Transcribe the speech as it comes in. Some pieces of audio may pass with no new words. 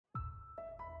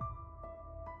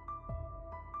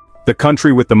the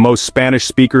country with the most Spanish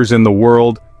speakers in the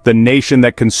world, the nation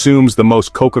that consumes the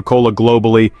most Coca-Cola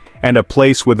globally, and a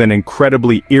place with an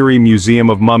incredibly eerie museum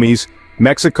of mummies,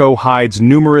 Mexico hides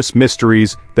numerous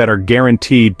mysteries that are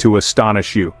guaranteed to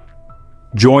astonish you.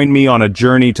 Join me on a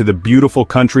journey to the beautiful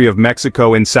country of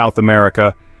Mexico in South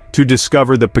America to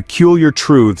discover the peculiar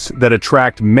truths that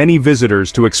attract many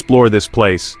visitors to explore this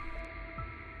place.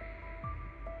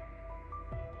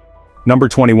 Number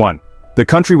 21. The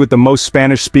country with the most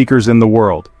Spanish speakers in the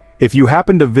world. If you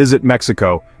happen to visit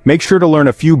Mexico, make sure to learn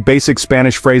a few basic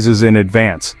Spanish phrases in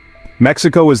advance.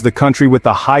 Mexico is the country with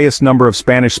the highest number of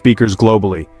Spanish speakers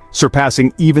globally,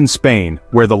 surpassing even Spain,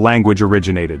 where the language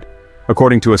originated.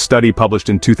 According to a study published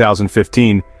in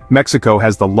 2015, Mexico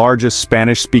has the largest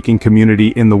Spanish-speaking community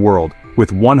in the world,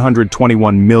 with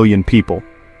 121 million people.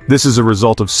 This is a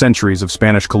result of centuries of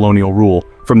Spanish colonial rule,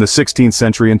 from the 16th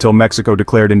century until Mexico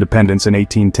declared independence in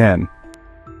 1810.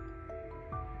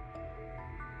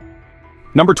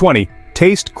 Number 20.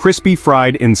 Taste crispy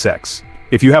fried insects.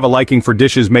 If you have a liking for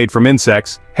dishes made from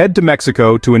insects, head to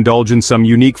Mexico to indulge in some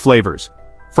unique flavors.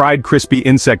 Fried crispy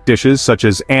insect dishes such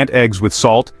as ant eggs with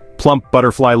salt, plump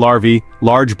butterfly larvae,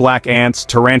 large black ants,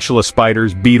 tarantula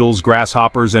spiders, beetles,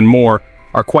 grasshoppers, and more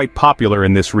are quite popular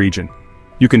in this region.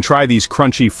 You can try these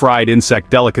crunchy fried insect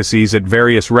delicacies at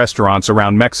various restaurants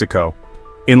around Mexico.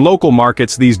 In local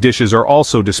markets, these dishes are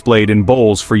also displayed in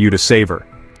bowls for you to savor.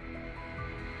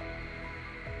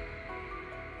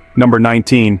 Number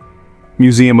 19.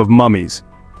 Museum of Mummies.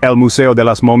 El Museo de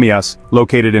las Momias,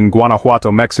 located in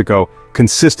Guanajuato, Mexico,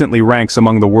 consistently ranks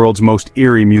among the world's most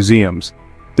eerie museums.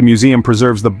 The museum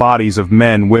preserves the bodies of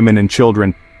men, women, and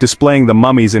children, displaying the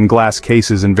mummies in glass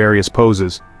cases in various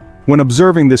poses. When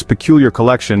observing this peculiar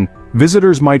collection,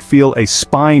 visitors might feel a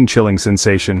spine-chilling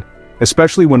sensation,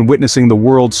 especially when witnessing the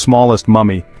world's smallest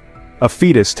mummy, a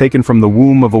fetus taken from the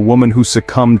womb of a woman who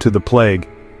succumbed to the plague.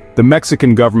 The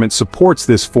Mexican government supports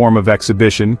this form of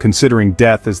exhibition, considering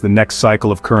death as the next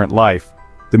cycle of current life.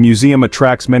 The museum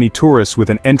attracts many tourists with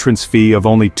an entrance fee of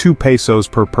only 2 pesos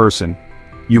per person.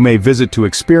 You may visit to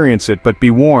experience it, but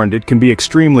be warned, it can be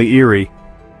extremely eerie.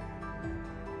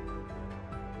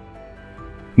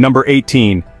 Number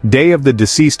 18. Day of the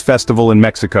Deceased Festival in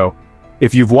Mexico.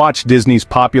 If you've watched Disney's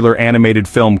popular animated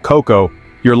film Coco,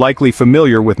 you're likely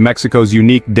familiar with Mexico's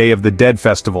unique Day of the Dead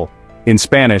festival. In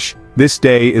Spanish, this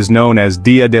day is known as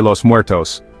Dia de los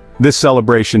Muertos. This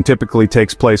celebration typically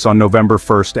takes place on November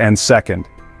 1st and 2nd.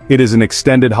 It is an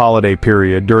extended holiday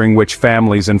period during which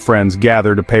families and friends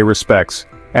gather to pay respects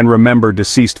and remember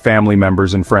deceased family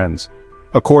members and friends.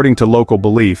 According to local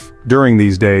belief, during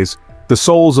these days, the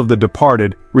souls of the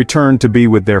departed return to be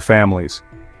with their families.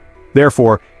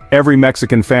 Therefore, every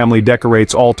Mexican family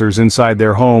decorates altars inside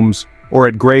their homes or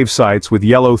at grave sites with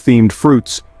yellow-themed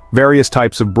fruits, various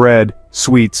types of bread,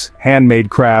 sweets, handmade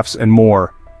crafts, and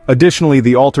more. Additionally,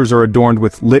 the altars are adorned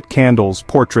with lit candles,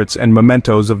 portraits, and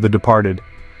mementos of the departed.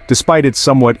 Despite its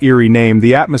somewhat eerie name,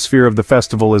 the atmosphere of the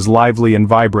festival is lively and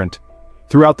vibrant.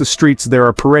 Throughout the streets there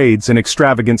are parades and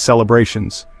extravagant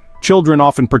celebrations. Children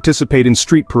often participate in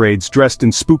street parades dressed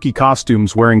in spooky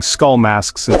costumes, wearing skull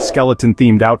masks and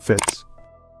skeleton-themed outfits.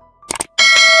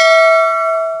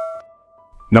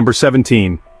 Number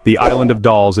 17. The Island of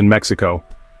Dolls in Mexico.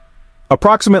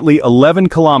 Approximately 11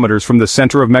 kilometers from the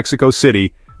center of Mexico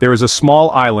City, there is a small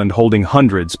island holding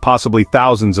hundreds, possibly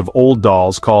thousands of old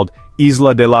dolls called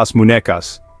Isla de las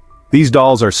Muñecas. These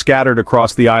dolls are scattered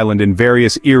across the island in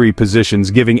various eerie positions,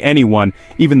 giving anyone,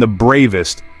 even the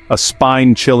bravest, a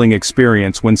spine-chilling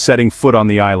experience when setting foot on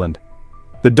the island.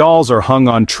 The dolls are hung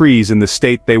on trees in the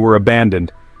state they were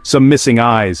abandoned, some missing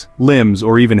eyes, limbs,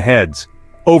 or even heads.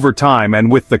 Over time,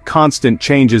 and with the constant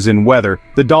changes in weather,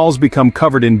 the dolls become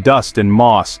covered in dust and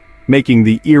moss, making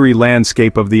the eerie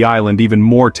landscape of the island even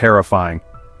more terrifying.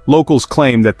 Locals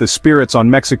claim that the spirits on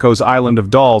Mexico's Island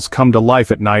of Dolls come to life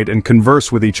at night and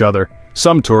converse with each other.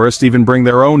 Some tourists even bring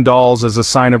their own dolls as a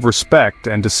sign of respect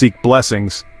and to seek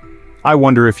blessings. I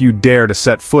wonder if you dare to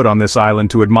set foot on this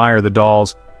island to admire the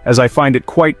dolls, as I find it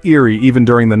quite eerie even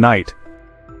during the night.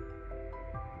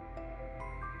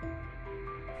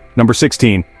 Number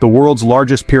 16. The world's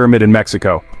largest pyramid in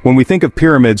Mexico. When we think of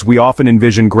pyramids, we often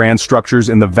envision grand structures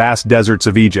in the vast deserts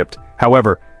of Egypt.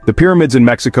 However, the pyramids in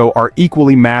Mexico are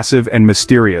equally massive and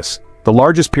mysterious. The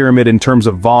largest pyramid in terms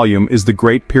of volume is the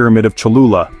Great Pyramid of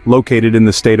Cholula, located in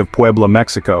the state of Puebla,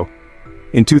 Mexico.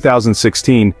 In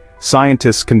 2016,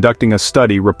 scientists conducting a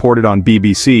study reported on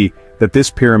BBC that this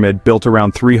pyramid, built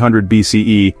around 300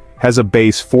 BCE, has a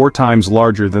base 4 times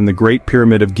larger than the Great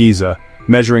Pyramid of Giza,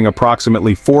 measuring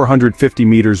approximately 450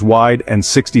 meters wide and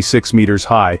 66 meters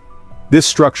high. This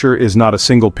structure is not a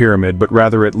single pyramid but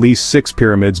rather at least 6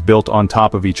 pyramids built on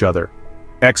top of each other.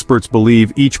 Experts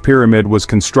believe each pyramid was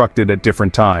constructed at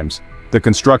different times. The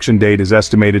construction date is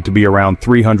estimated to be around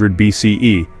 300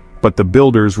 BCE, but the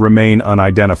builders remain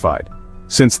unidentified.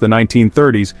 Since the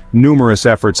 1930s, numerous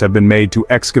efforts have been made to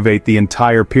excavate the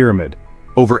entire pyramid.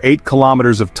 Over 8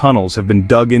 kilometers of tunnels have been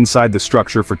dug inside the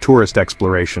structure for tourist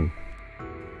exploration.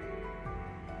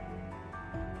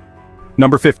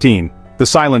 Number 15. The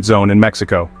Silent Zone in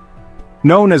Mexico.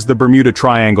 Known as the Bermuda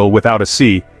Triangle without a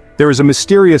sea, there is a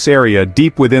mysterious area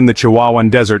deep within the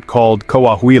Chihuahuan Desert called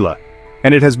Coahuila,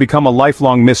 and it has become a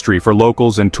lifelong mystery for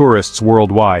locals and tourists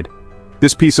worldwide.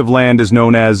 This piece of land is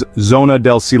known as Zona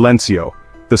del Silencio,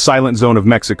 the Silent Zone of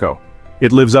Mexico.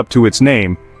 It lives up to its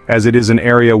name, as it is an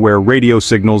area where radio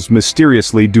signals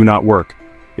mysteriously do not work.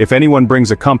 If anyone brings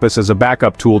a compass as a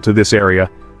backup tool to this area,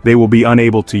 they will be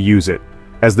unable to use it,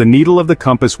 as the needle of the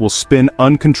compass will spin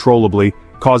uncontrollably,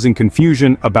 causing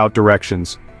confusion about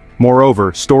directions.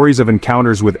 Moreover, stories of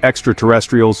encounters with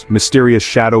extraterrestrials, mysterious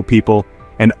shadow people,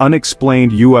 and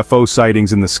unexplained UFO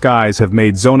sightings in the skies have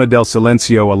made Zona del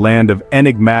Silencio a land of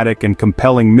enigmatic and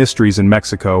compelling mysteries in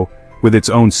Mexico, with its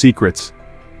own secrets.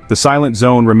 The Silent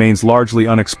Zone remains largely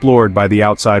unexplored by the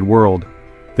outside world.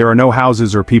 There are no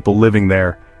houses or people living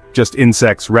there, just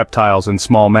insects, reptiles, and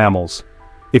small mammals.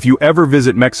 If you ever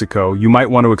visit Mexico, you might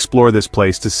want to explore this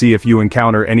place to see if you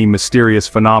encounter any mysterious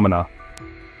phenomena.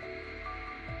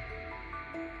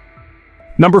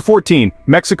 Number 14.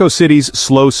 Mexico City's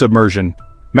slow submersion.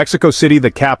 Mexico City,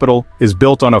 the capital, is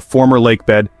built on a former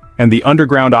lakebed, and the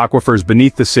underground aquifers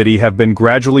beneath the city have been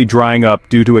gradually drying up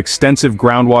due to extensive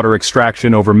groundwater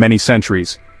extraction over many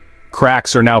centuries.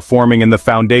 Cracks are now forming in the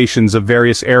foundations of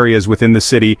various areas within the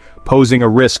city, posing a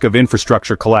risk of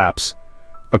infrastructure collapse.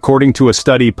 According to a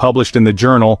study published in the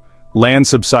journal, land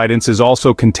subsidence is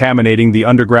also contaminating the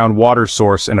underground water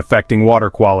source and affecting water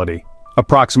quality.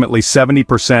 Approximately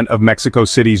 70% of Mexico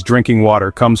City's drinking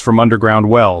water comes from underground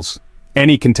wells.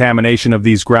 Any contamination of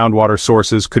these groundwater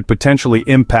sources could potentially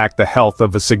impact the health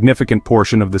of a significant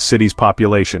portion of the city's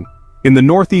population. In the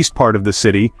northeast part of the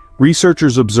city,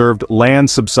 researchers observed land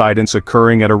subsidence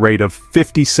occurring at a rate of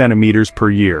 50 centimeters per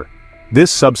year.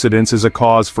 This subsidence is a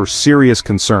cause for serious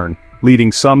concern,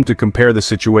 leading some to compare the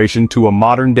situation to a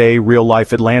modern-day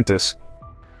real-life Atlantis.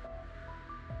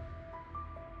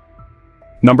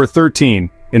 Number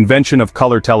 13. Invention of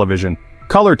color television.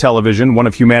 Color television, one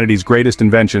of humanity's greatest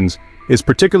inventions, is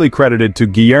particularly credited to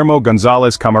Guillermo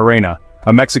González Camarena,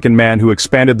 a Mexican man who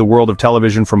expanded the world of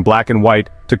television from black and white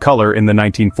to color in the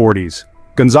 1940s.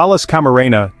 González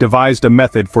Camarena devised a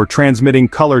method for transmitting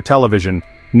color television,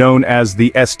 known as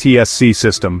the STSC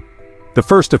system. The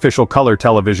first official color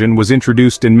television was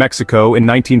introduced in Mexico in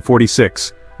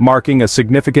 1946, marking a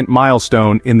significant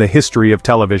milestone in the history of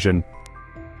television.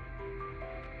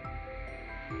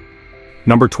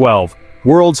 Number 12.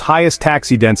 World's highest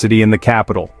taxi density in the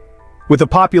capital. With a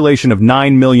population of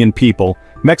 9 million people,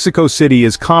 Mexico City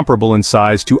is comparable in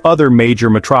size to other major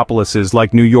metropolises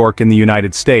like New York in the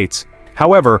United States.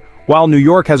 However, while New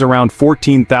York has around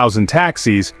 14,000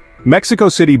 taxis, Mexico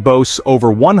City boasts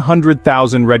over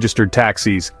 100,000 registered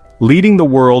taxis, leading the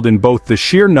world in both the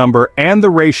sheer number and the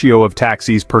ratio of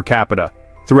taxis per capita.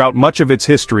 Throughout much of its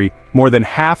history, more than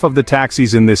half of the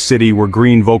taxis in this city were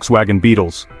green Volkswagen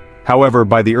Beetles. However,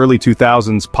 by the early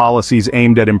 2000s, policies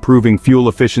aimed at improving fuel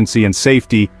efficiency and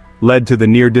safety led to the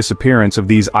near disappearance of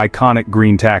these iconic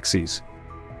green taxis.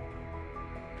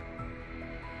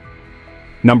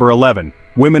 Number 11.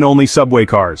 Women-only subway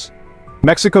cars.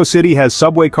 Mexico City has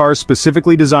subway cars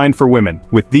specifically designed for women,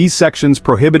 with these sections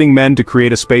prohibiting men to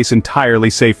create a space entirely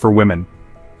safe for women.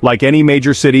 Like any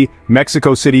major city,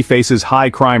 Mexico City faces high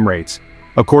crime rates.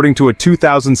 According to a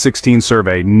 2016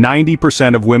 survey,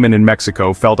 90% of women in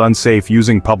Mexico felt unsafe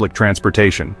using public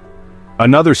transportation.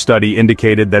 Another study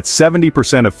indicated that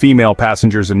 70% of female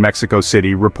passengers in Mexico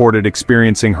City reported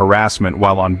experiencing harassment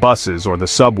while on buses or the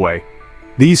subway.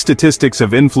 These statistics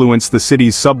have influenced the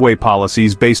city's subway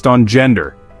policies based on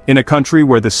gender, in a country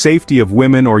where the safety of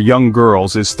women or young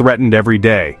girls is threatened every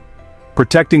day.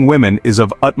 Protecting women is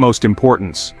of utmost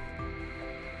importance.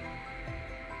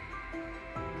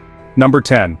 Number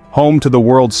 10. Home to the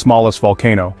world's smallest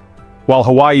volcano. While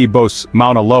Hawaii boasts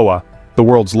Mauna Loa, the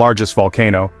world's largest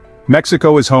volcano,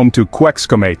 Mexico is home to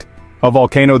Quexcomate, a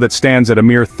volcano that stands at a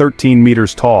mere 13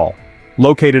 meters tall.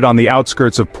 Located on the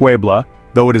outskirts of Puebla,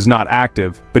 though it is not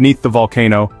active, beneath the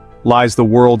volcano, lies the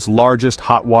world's largest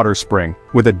hot water spring,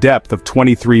 with a depth of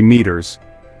 23 meters.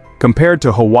 Compared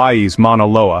to Hawaii's Mauna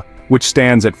Loa, which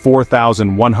stands at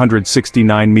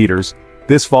 4,169 meters,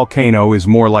 this volcano is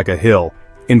more like a hill.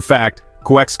 In fact,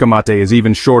 Cuexcamate is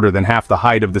even shorter than half the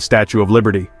height of the Statue of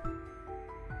Liberty.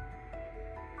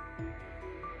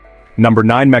 Number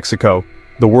 9. Mexico,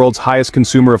 the world's highest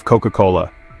consumer of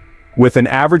Coca-Cola. With an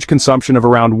average consumption of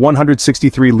around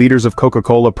 163 liters of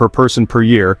Coca-Cola per person per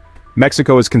year,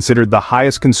 Mexico is considered the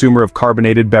highest consumer of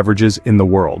carbonated beverages in the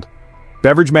world.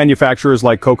 Beverage manufacturers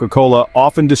like Coca-Cola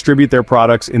often distribute their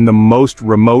products in the most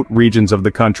remote regions of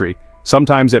the country,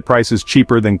 sometimes at prices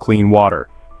cheaper than clean water.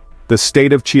 The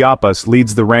state of Chiapas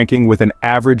leads the ranking with an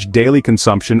average daily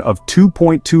consumption of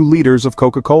 2.2 liters of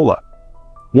Coca-Cola.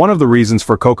 One of the reasons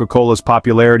for Coca-Cola's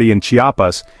popularity in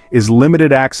Chiapas is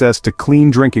limited access to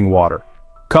clean drinking water,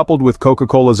 coupled with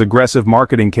Coca-Cola's aggressive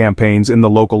marketing campaigns in the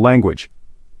local language.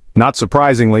 Not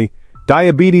surprisingly,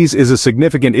 diabetes is a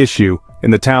significant issue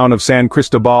in the town of San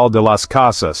Cristobal de las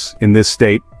Casas in this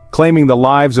state, claiming the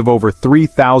lives of over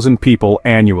 3,000 people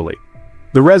annually.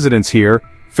 The residents here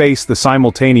face the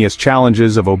simultaneous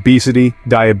challenges of obesity,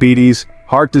 diabetes,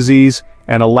 heart disease,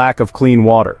 and a lack of clean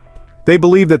water. They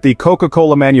believe that the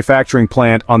Coca-Cola manufacturing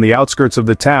plant on the outskirts of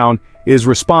the town is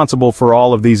responsible for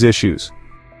all of these issues.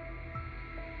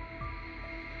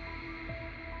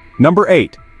 Number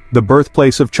 8. The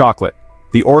birthplace of chocolate.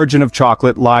 The origin of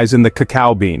chocolate lies in the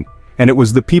cacao bean, and it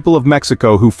was the people of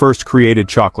Mexico who first created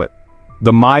chocolate.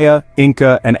 The Maya,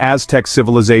 Inca, and Aztec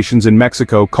civilizations in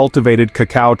Mexico cultivated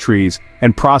cacao trees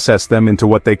and processed them into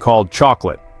what they called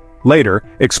chocolate. Later,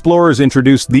 explorers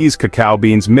introduced these cacao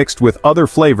beans mixed with other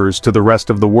flavors to the rest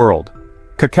of the world.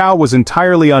 Cacao was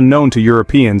entirely unknown to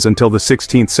Europeans until the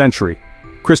 16th century.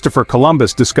 Christopher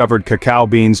Columbus discovered cacao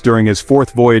beans during his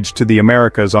fourth voyage to the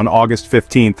Americas on August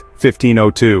 15,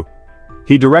 1502.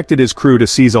 He directed his crew to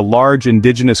seize a large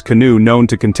indigenous canoe known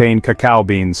to contain cacao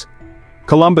beans.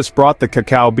 Columbus brought the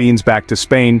cacao beans back to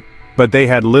Spain, but they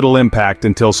had little impact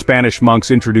until Spanish monks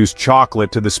introduced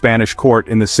chocolate to the Spanish court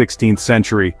in the 16th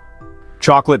century.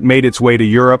 Chocolate made its way to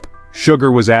Europe,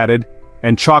 sugar was added,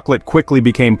 and chocolate quickly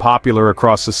became popular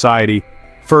across society,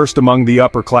 first among the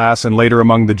upper class and later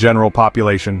among the general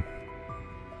population.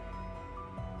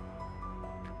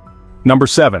 Number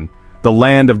 7. The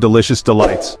land of delicious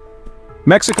delights.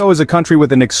 Mexico is a country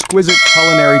with an exquisite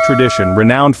culinary tradition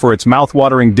renowned for its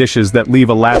mouth-watering dishes that leave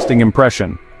a lasting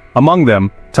impression. Among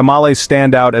them, tamales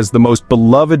stand out as the most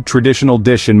beloved traditional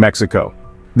dish in Mexico.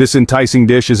 This enticing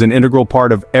dish is an integral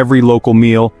part of every local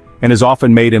meal and is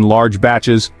often made in large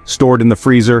batches, stored in the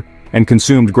freezer, and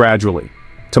consumed gradually.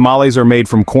 Tamales are made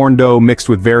from corn dough mixed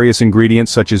with various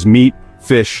ingredients such as meat,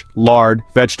 fish, lard,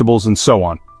 vegetables, and so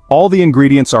on. All the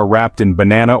ingredients are wrapped in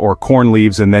banana or corn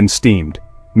leaves and then steamed.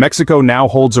 Mexico now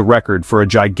holds a record for a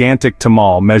gigantic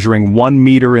tamal measuring 1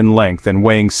 meter in length and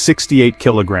weighing 68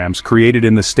 kilograms, created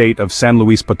in the state of San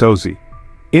Luis Potosí.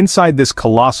 Inside this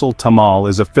colossal tamal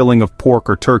is a filling of pork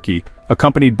or turkey,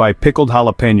 accompanied by pickled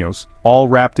jalapenos, all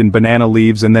wrapped in banana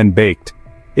leaves and then baked.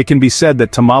 It can be said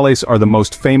that tamales are the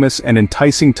most famous and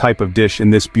enticing type of dish in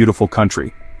this beautiful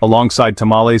country. Alongside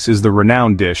tamales is the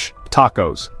renowned dish,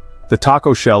 tacos. The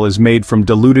taco shell is made from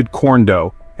diluted corn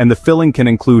dough, and the filling can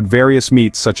include various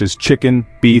meats such as chicken,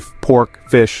 beef, pork,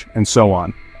 fish, and so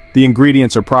on. The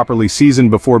ingredients are properly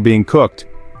seasoned before being cooked.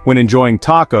 When enjoying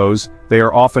tacos, they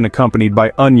are often accompanied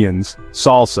by onions,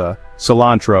 salsa,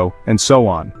 cilantro, and so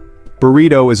on.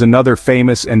 Burrito is another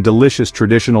famous and delicious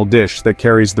traditional dish that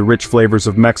carries the rich flavors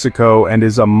of Mexico and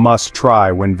is a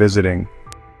must-try when visiting.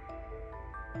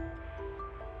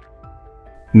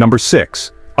 Number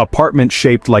 6. Apartment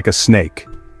shaped like a snake.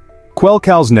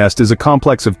 Cuelcal's Nest is a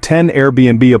complex of 10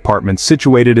 Airbnb apartments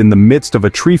situated in the midst of a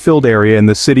tree-filled area in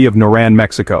the city of Noran,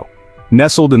 Mexico.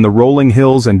 Nestled in the rolling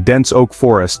hills and dense oak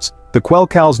forests, the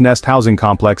Cuelcal's Nest housing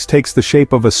complex takes the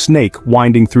shape of a snake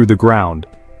winding through the ground.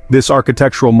 This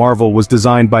architectural marvel was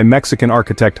designed by Mexican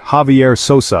architect Javier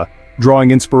Sosa,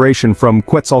 drawing inspiration from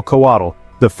Quetzalcoatl,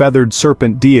 the feathered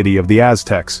serpent deity of the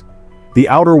Aztecs. The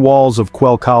outer walls of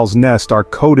Cuelcal's Nest are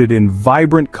coated in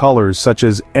vibrant colors such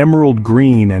as emerald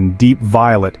green and deep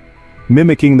violet,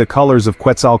 mimicking the colors of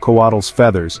Quetzalcoatl's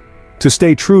feathers. To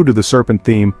stay true to the serpent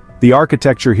theme, the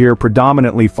architecture here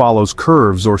predominantly follows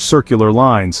curves or circular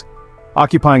lines.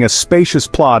 Occupying a spacious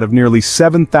plot of nearly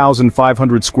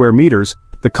 7,500 square meters,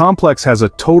 the complex has a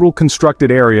total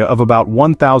constructed area of about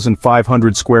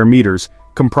 1,500 square meters,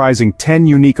 comprising 10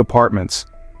 unique apartments.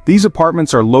 These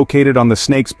apartments are located on the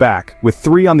snake's back, with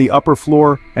 3 on the upper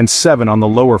floor and 7 on the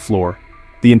lower floor.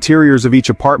 The interiors of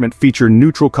each apartment feature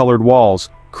neutral-colored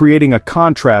walls, creating a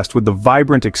contrast with the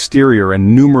vibrant exterior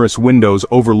and numerous windows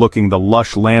overlooking the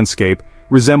lush landscape,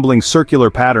 resembling circular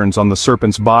patterns on the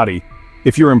serpent's body.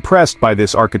 If you're impressed by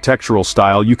this architectural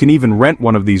style, you can even rent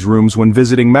one of these rooms when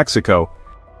visiting Mexico.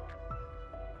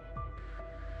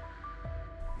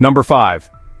 Number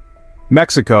 5.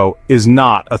 Mexico is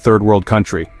not a third world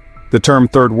country. The term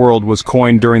third world was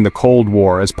coined during the Cold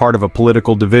War as part of a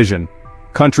political division.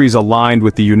 Countries aligned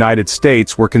with the United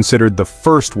States were considered the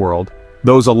first world,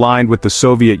 those aligned with the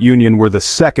Soviet Union were the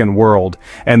second world,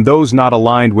 and those not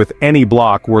aligned with any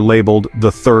bloc were labeled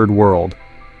the third world.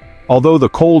 Although the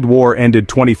Cold War ended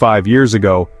 25 years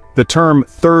ago, the term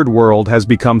third world has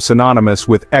become synonymous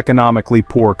with economically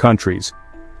poor countries.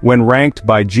 When ranked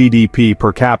by GDP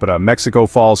per capita, Mexico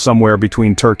falls somewhere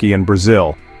between Turkey and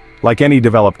Brazil. Like any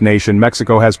developed nation,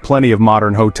 Mexico has plenty of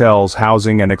modern hotels,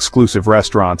 housing, and exclusive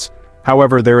restaurants.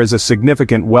 However, there is a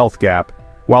significant wealth gap.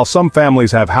 While some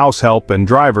families have house help and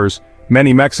drivers,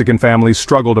 many Mexican families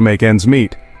struggle to make ends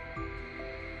meet.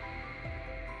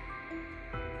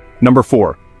 Number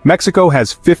 4. Mexico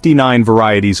has 59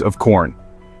 varieties of corn.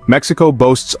 Mexico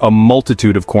boasts a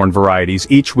multitude of corn varieties,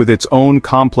 each with its own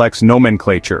complex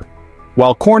nomenclature.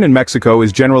 While corn in Mexico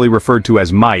is generally referred to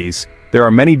as maíz, there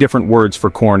are many different words for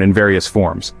corn in various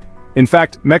forms. In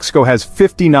fact, Mexico has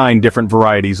 59 different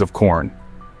varieties of corn.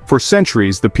 For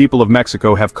centuries, the people of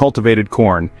Mexico have cultivated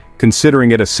corn,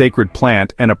 considering it a sacred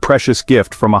plant and a precious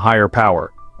gift from a higher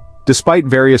power. Despite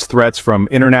various threats from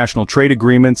international trade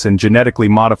agreements and genetically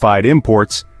modified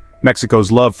imports,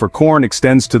 Mexico's love for corn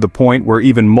extends to the point where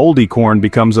even moldy corn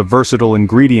becomes a versatile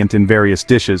ingredient in various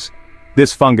dishes.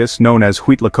 This fungus, known as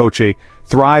huitlacoche,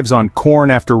 thrives on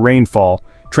corn after rainfall,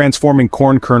 transforming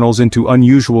corn kernels into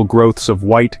unusual growths of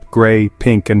white, gray,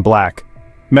 pink, and black.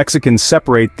 Mexicans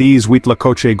separate these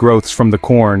huitlacoche growths from the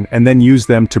corn and then use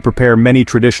them to prepare many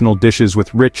traditional dishes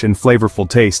with rich and flavorful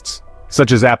tastes,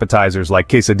 such as appetizers like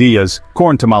quesadillas,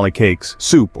 corn tamale cakes,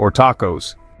 soup, or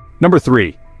tacos. Number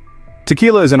 3.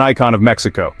 Tequila is an icon of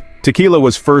Mexico. Tequila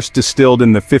was first distilled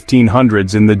in the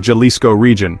 1500s in the Jalisco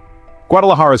region.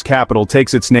 Guadalajara's capital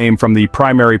takes its name from the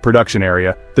primary production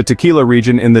area, the tequila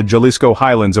region in the Jalisco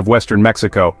highlands of western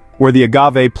Mexico, where the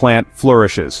agave plant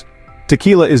flourishes.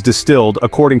 Tequila is distilled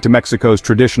according to Mexico's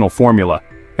traditional formula,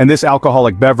 and this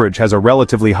alcoholic beverage has a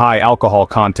relatively high alcohol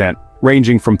content,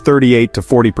 ranging from 38 to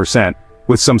 40%,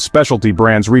 with some specialty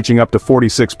brands reaching up to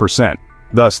 46%.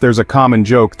 Thus, there's a common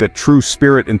joke that true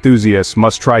spirit enthusiasts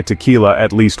must try tequila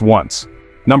at least once.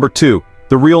 Number 2.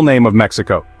 The real name of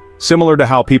Mexico. Similar to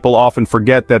how people often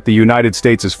forget that the United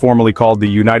States is formally called the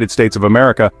United States of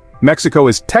America, Mexico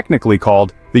is technically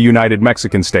called the United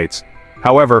Mexican States.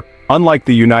 However, unlike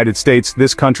the United States,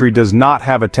 this country does not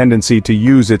have a tendency to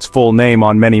use its full name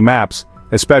on many maps,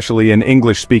 especially in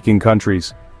English-speaking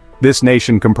countries. This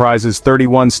nation comprises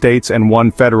 31 states and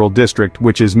one federal district,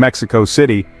 which is Mexico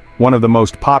City, one of the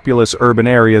most populous urban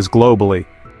areas globally.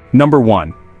 Number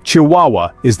 1.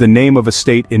 Chihuahua is the name of a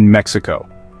state in Mexico.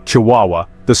 Chihuahua,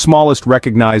 the smallest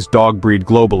recognized dog breed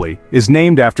globally, is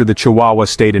named after the Chihuahua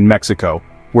state in Mexico,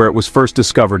 where it was first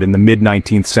discovered in the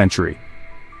mid-19th century.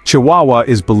 Chihuahua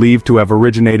is believed to have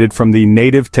originated from the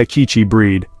native Techichi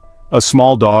breed, a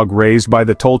small dog raised by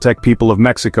the Toltec people of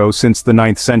Mexico since the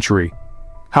 9th century.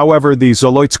 However, the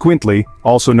Xoloitzcuintli,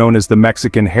 also known as the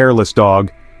Mexican hairless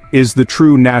dog, is the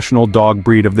true national dog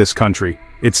breed of this country.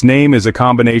 Its name is a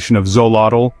combination of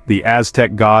Xolotl, the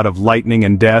Aztec god of lightning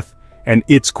and death, and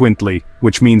Itzcuintli,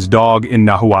 which means dog in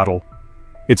Nahuatl.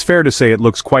 It's fair to say it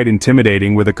looks quite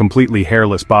intimidating with a completely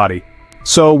hairless body.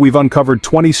 So, we've uncovered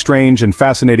 20 strange and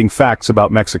fascinating facts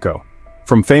about Mexico.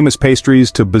 From famous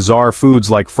pastries to bizarre foods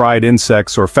like fried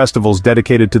insects or festivals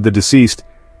dedicated to the deceased,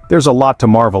 there's a lot to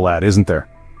marvel at, isn't there?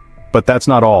 But that's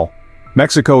not all.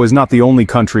 Mexico is not the only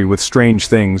country with strange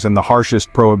things and the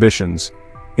harshest prohibitions.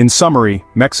 In summary,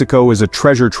 Mexico is a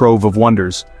treasure trove of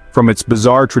wonders, from its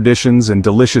bizarre traditions and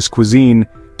delicious cuisine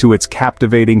to its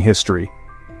captivating history.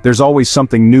 There's always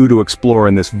something new to explore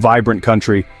in this vibrant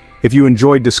country. If you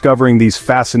enjoyed discovering these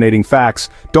fascinating facts,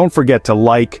 don't forget to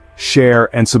like,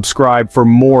 share, and subscribe for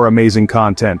more amazing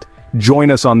content.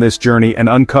 Join us on this journey and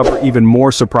uncover even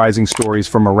more surprising stories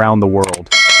from around the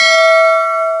world.